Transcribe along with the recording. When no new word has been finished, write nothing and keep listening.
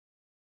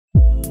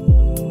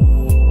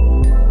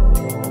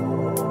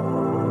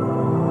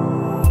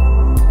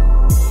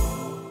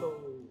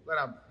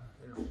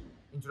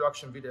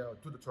introduction video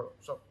to the turtle.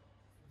 So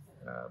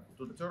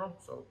to the turtle.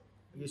 So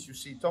yes, you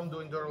see Tom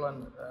doing turtle,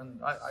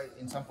 and I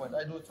in some point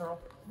I do a turtle.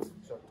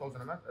 So toes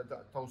on a mat,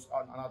 toes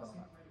on another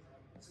mat.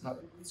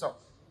 Another. So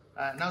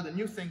now the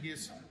new thing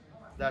is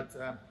that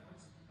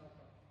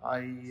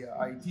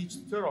I teach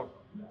the turtle.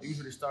 I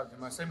usually start in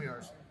my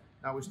seminars.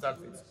 Now we start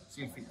with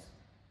seal feet.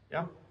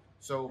 Yeah.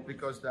 So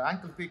because the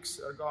ankle picks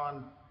are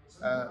gone,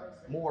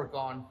 more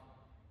gone,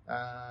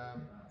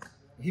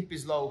 hip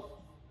is low,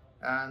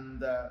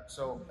 and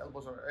so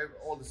elbows are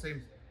all the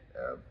same.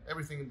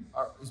 Everything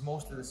is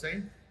mostly the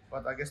same.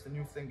 But I guess the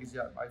new thing is,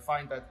 yeah, I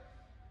find that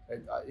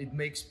it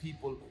makes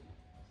people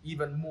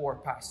even more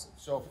passive.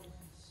 So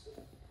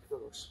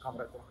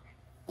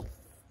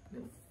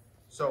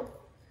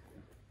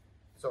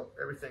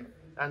everything,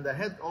 and the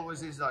head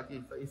always is like,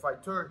 if I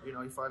turn, you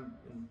know, if I'm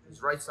in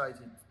his right side,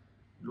 he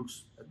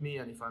looks at me,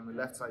 and if I'm on the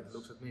left side, he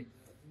looks at me.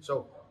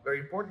 So very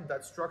important,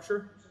 that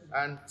structure,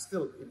 and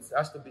still it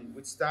has to be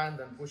withstand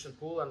and push and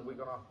pull, and we're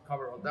gonna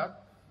cover all that.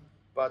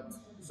 But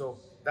so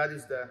that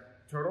is the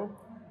turtle.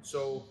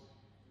 So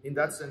in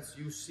that sense,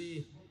 you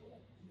see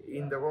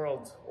in the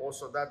world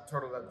also that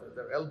turtle that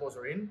their elbows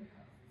are in,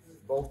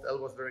 both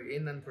elbows very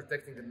in and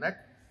protecting the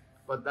neck.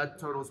 But that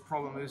turtle's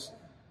problem is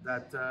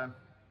that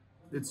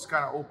it's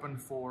kind of open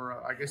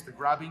for, I guess, the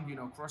grabbing, you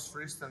know, cross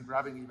wrist and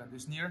grabbing even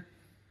this near.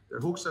 Their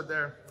hooks are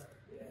there.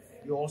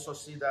 You also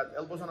see that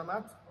elbows on a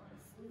mat.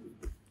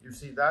 You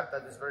see that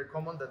is very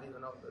common, that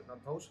even though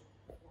not toes,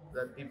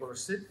 that people are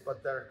sit,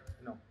 but their,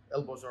 you know,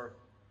 elbows are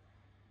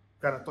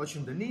kind of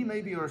touching the knee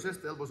maybe, or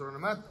just the elbows are on the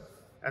mat.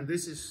 And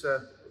this is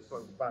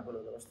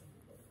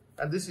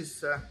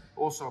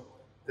also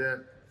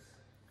the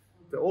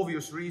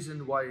obvious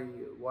reason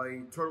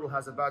why turtle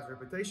has a bad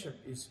reputation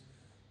is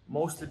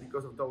mostly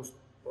because of those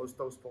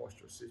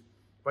postures.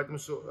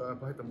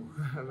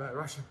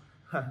 Russian.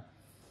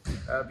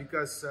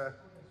 Because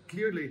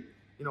clearly,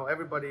 you know,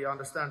 everybody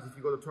understands if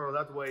you go to turtle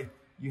that way,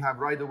 you have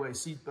right away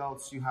seat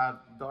belts, you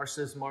have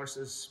darces,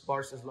 marces,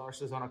 barces,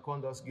 larces,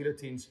 anacondas,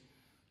 guillotines,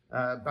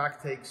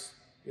 back takes,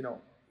 you know,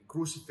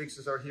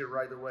 crucifixes are here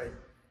right away.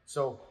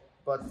 So,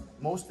 but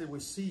mostly we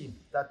see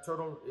that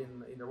turtle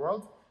in the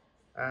world,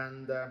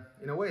 and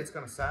in a way it's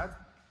kind of sad.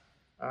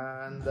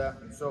 And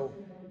so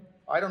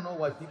I don't know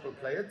why people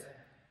play it.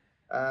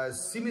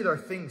 Similar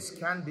things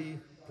can be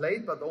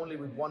played, but only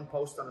with one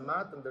post on the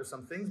mat, and there's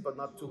some things, but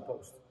not two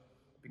posts.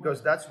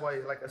 Because that's why,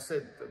 like I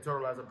said, the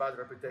turtle has a bad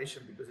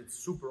reputation, because it's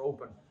super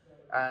open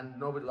and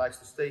nobody likes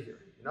to stay here,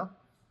 you know?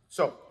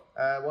 So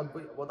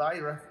what I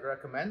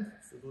recommend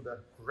to do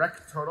the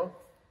correct turtle,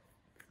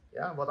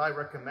 yeah, what I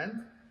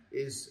recommend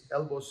is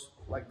elbows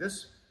like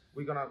this.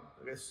 We're gonna,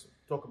 I guess,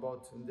 talk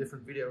about in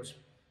different videos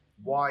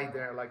why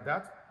they're like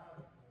that.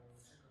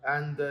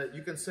 And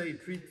you can say,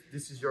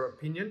 this is your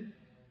opinion.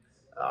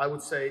 I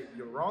would say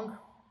you're wrong,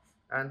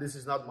 and this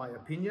is not my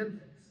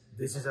opinion.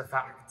 This is a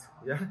fact,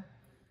 yeah?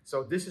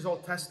 So this is all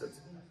tested.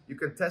 You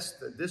can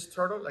test this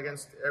turtle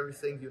against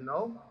everything you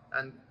know,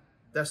 and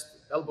test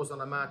elbows on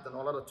the mat and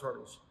all other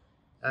turtles.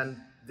 And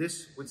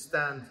this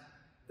withstand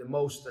the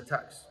most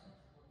attacks,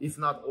 if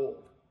not all.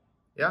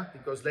 Yeah,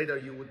 because later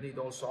you would need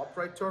also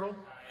upright turtle,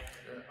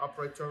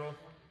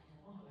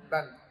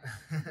 bend,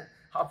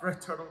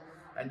 upright turtle,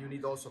 and you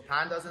need also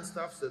pandas and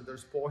stuff. So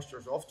there's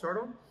postures of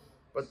turtle,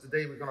 but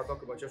today we're gonna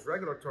talk about just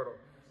regular turtle.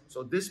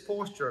 So this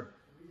posture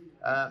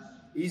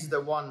is the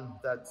one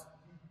that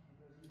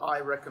I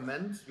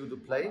recommend you to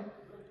play,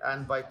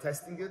 and by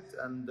testing it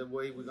and the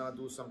way we're gonna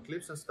do some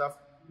clips and stuff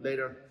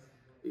later,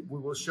 we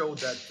will show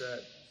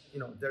that you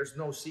know, there's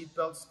no seat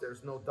belts,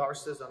 there's no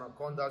darces,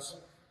 anacondas,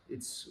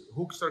 its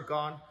hooks are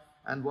gone,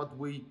 and what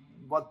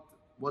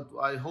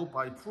I hope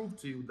I prove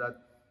to you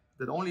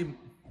that only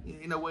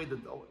in a way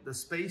that the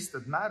space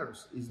that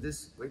matters is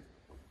this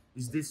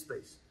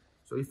space.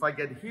 So if I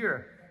get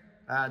here,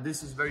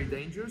 this is very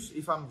dangerous.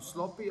 If I'm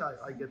sloppy,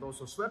 I get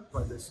also swept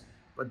by this.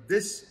 But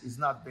this is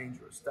not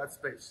dangerous, that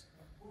space.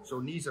 So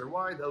knees are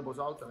wide, elbows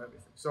out, and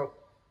everything. So,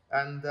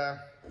 and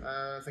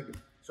thank you.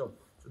 So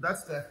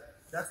that's the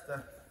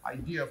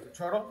idea of the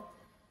turtle,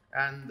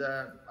 and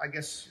I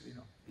guess, you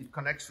know, it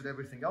connects with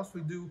everything else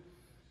we do,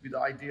 with the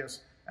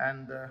ideas.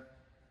 And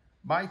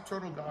my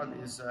turtle god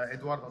is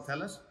Eduardo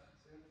Telles.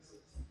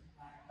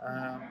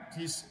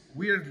 He's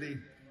weirdly,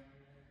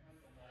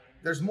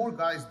 there's more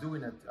guys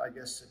doing it, I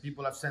guess.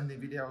 People have sent me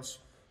videos,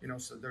 you know,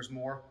 so there's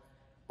more.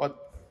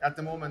 But at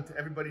the moment,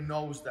 everybody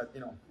knows that, you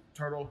know,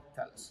 turtle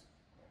Telles.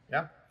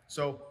 Yeah?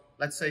 So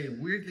let's say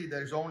weirdly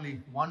there's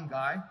only one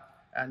guy,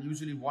 and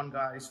usually one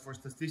guy is for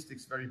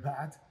statistics very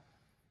bad.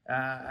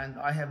 And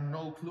I have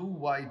no clue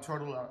why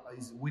turtle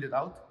is weeded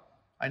out.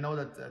 I know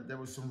that there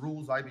was some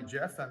rules,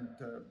 IBJF, and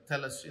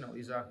Telles, you know,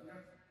 is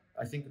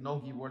I think,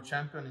 Nogi world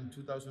champion in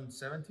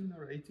 2017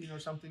 or 18 or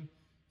something.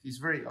 He's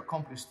very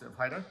accomplished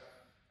fighter,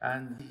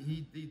 and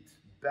he did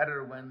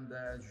better when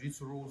the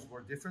jiu-jitsu rules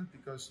were different,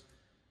 because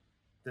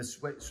the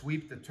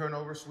sweep, the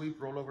turnover sweep,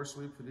 rollover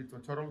sweep we did to a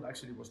turtle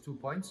actually was 2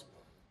 points,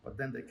 but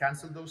then they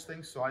canceled those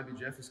things. So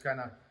IBJF is kind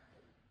of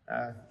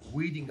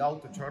weeding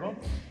out the turtle.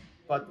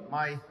 But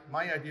my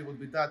idea would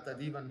be that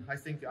even I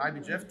think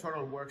IBJF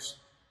turtle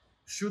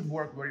should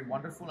work very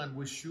wonderful, and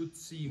we should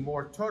see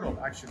more turtle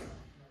actually,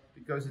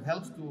 because it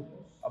helps to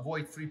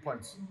avoid 3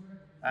 points.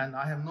 And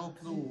I have no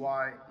clue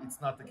why it's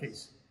not the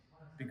case,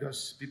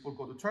 because people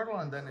go to turtle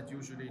and then it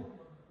usually,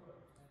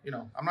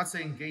 I'm not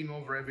saying game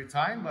over every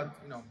time, but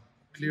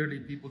clearly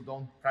people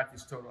don't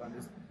practice turtle, and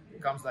it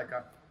becomes like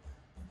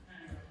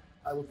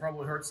I will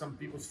probably hurt some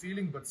people's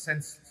feeling, but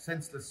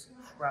senseless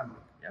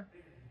scrambling. Yeah.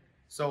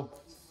 So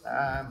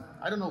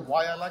I don't know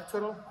why I like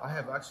turtle. I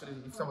have actually,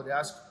 if somebody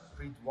asks,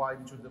 Preet, why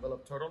did you develop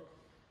turtle?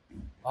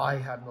 I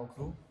have no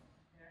clue.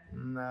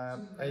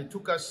 It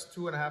took us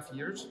 2.5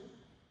 years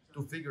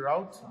to figure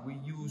out. We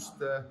used,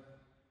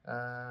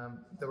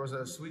 there was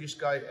a Swedish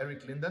guy,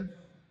 Eric Linden,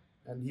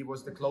 and he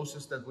was the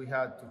closest that we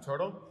had to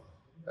turtle,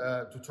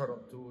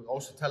 to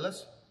also tell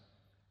us.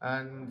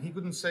 And he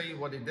couldn't say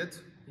what he did.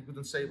 He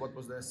couldn't say what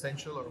was the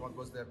essential or what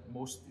was the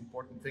most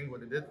important thing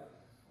what he did.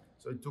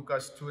 So it took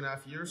us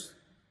 2.5 years,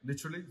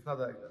 literally. It's not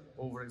an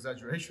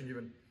over-exaggeration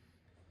even,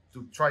 to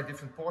try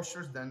different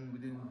postures. Then we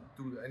didn't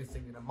do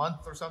anything in a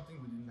month or something.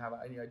 We didn't have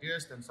any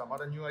ideas. Then some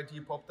other new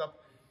idea popped up.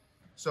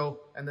 So,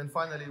 and then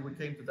finally we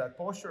came to that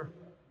posture.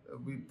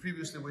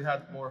 Previously we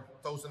had more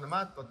toes on the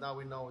mat, but now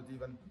we know it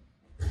even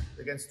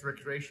against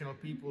recreational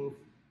people,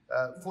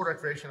 for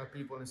recreational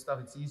people and stuff,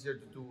 it's easier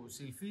to do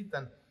seal feet,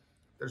 and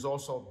there's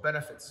also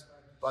benefits.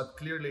 But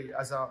clearly,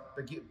 as a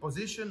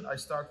position, I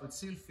start with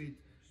seal feet,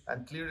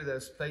 and clearly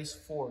there's place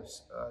for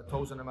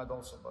toes on the mat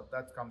also, but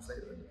that comes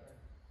later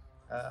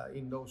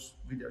in those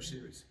video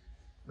series.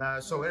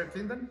 So Eric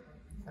Linden,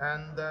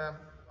 and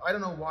I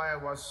don't know why I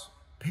was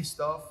pissed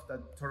off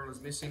that turtle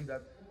is missing.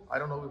 That I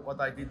don't know what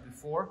I did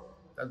before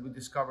that we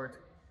discovered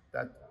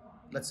that,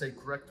 let's say,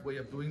 correct way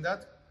of doing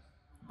that.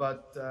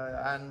 But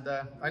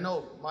I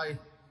know my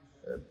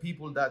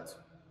people that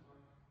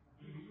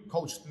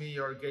coached me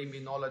or gave me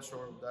knowledge,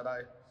 or that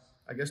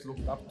I guess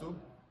looked up to,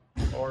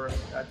 or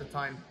at the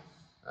time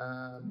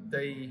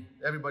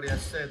everybody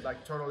has said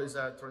like turtle is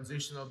a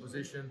transitional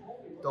position,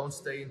 don't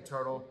stay in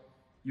turtle,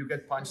 you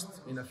get punched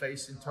in the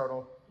face in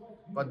turtle.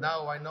 But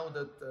now I know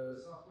that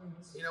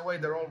in a way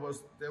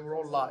they were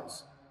all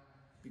lies,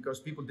 because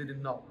people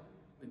didn't know,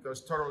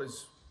 because turtle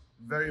is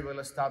very well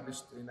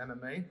established in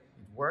MMA. It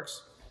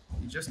works.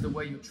 It's just the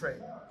way you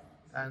train.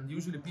 And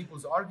usually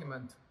people's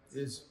argument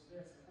is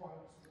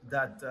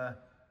that,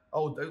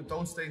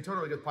 don't stay in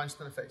turtle, you get punched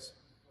in the face.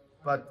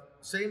 But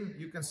same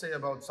you can say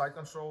about side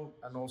control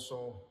and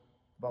also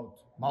about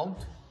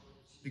mount,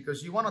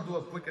 because you want to do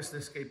a quickest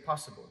escape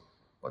possible.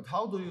 But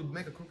how do you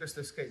make a quickest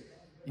escape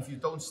if you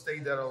don't stay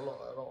there at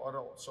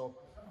all? So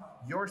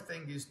your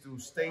thing is to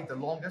stay the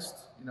longest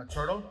in a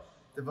turtle,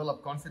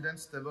 develop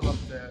confidence, develop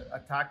the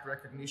attack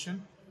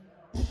recognition,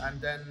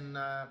 and then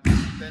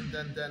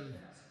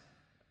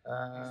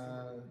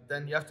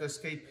you have to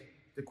escape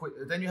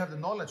then you have the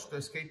knowledge to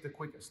escape the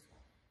quickest.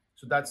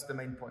 So that's the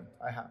main point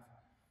I have.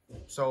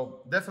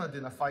 So definitely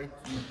in a fight,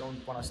 you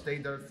don't want to stay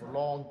there for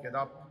long, get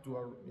up, do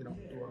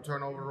a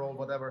turnover roll,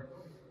 whatever.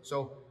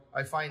 So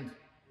I find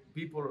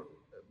people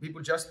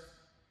just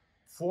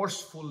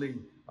forcefully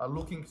are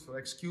looking for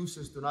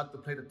excuses to not to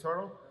play the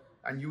turtle,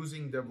 and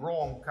using the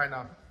wrong kind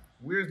of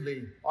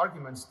weirdly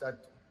arguments that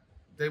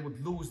they would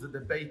lose the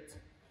debate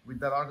with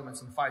their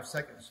arguments in 5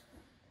 seconds.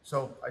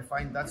 So I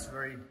find that's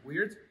very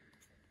weird.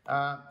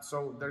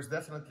 So there's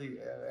definitely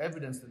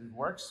evidence that it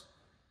works.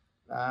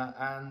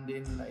 And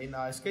in an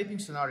escaping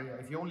scenario,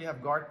 if you only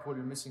have guard pull,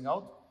 you're missing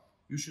out.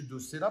 You should do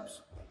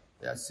sit-ups.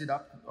 Yeah, sit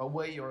up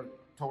away or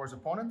towards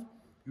opponent.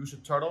 You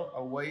should turtle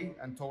away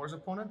and towards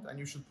opponent, and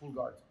you should pull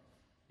guard,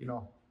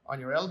 on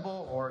your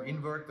elbow or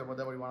invert or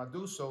whatever you want to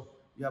do. So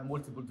you have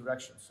multiple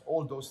directions.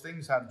 All those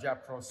things have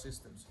jab cross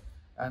systems.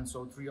 And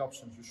so 3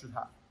 options you should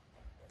have.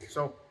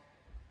 So,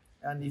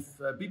 and if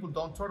people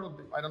don't turtle,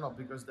 I don't know,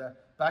 because the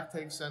back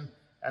takes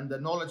and the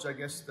knowledge, I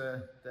guess,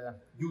 the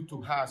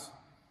YouTube has,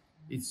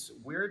 it's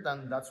weird,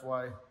 and that's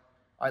why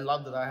I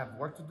love that I have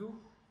work to do.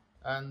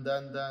 And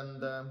then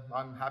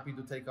I'm happy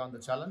to take on the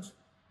challenge,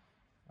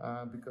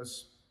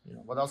 because,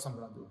 what else I'm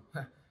going to do?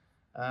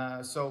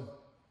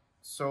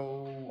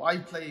 So I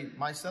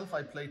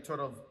play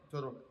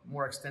turtle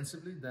more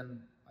extensively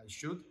than I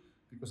should,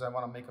 because I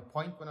want to make a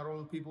point when I roll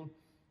with people.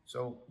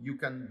 So you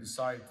can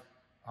decide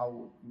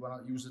how you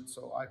want to use it,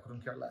 so I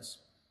couldn't care less.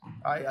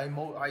 I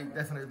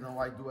definitely know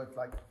I do it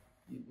like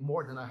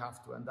more than I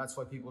have to, and that's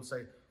why people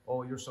say,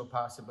 oh, you're so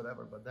passive,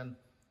 whatever. But then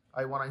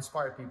I want to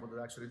inspire people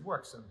that actually it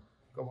works, and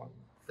go on,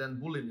 then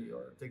bully me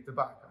or take the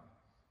back.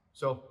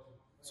 So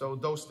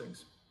those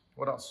things.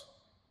 What else?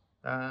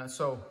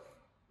 So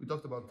we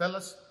talked about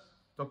Tellus,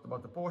 talked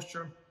about the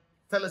posture.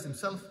 Tellus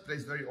himself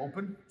plays very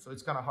open, so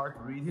it's kind of hard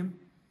to read him.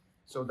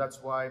 So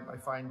that's why I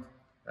find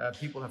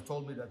people have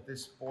told me that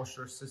this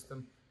posture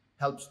system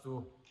helps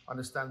to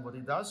understand what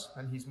he does,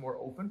 and he's more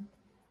open.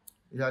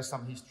 He has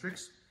his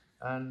tricks,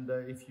 and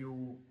if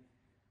you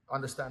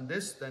understand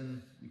this,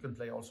 then you can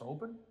play also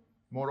open,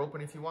 more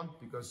open if you want,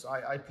 because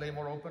I play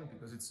more open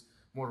because it's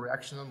more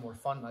reactional, more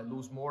fun. I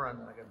lose more and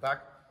then I get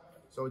back.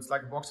 So it's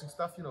like boxing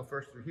stuff, you know,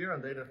 first you're here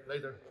and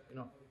later, you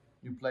know,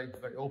 you play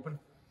very open.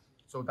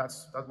 So that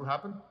will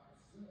happen.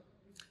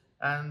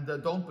 And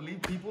don't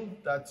believe people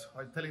that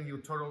are telling you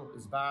turtle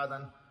is bad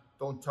and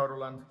don't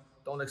turtle and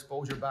don't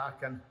expose your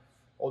back and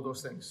all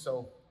those things.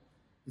 So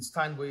it's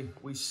time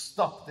we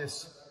stop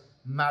this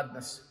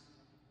madness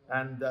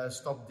and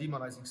stop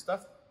demonizing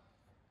stuff.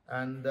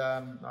 And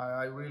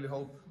I really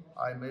hope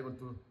I'm able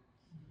to,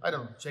 I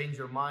don't know, change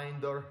your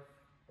mind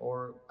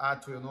or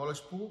add to your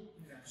knowledge pool,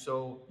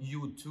 so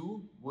you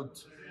too would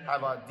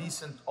have a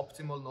decent,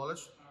 optimal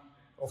knowledge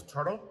of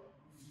turtle,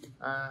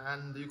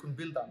 and you can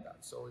build on that.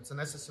 So it's a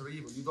necessary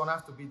evil. You don't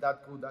have to be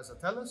that good as a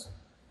Tellus,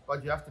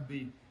 but you have to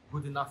be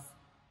good enough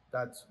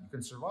that you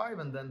can survive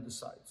and then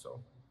decide.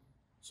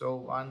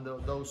 So on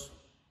those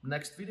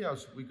next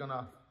videos, we're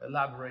gonna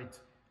elaborate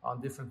on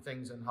different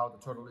things and how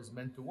the turtle is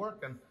meant to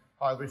work and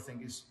how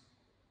everything is,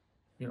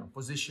 you know,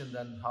 positioned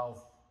and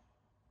how,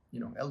 you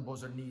know,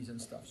 elbows and knees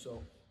and stuff.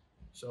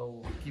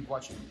 So keep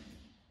watching.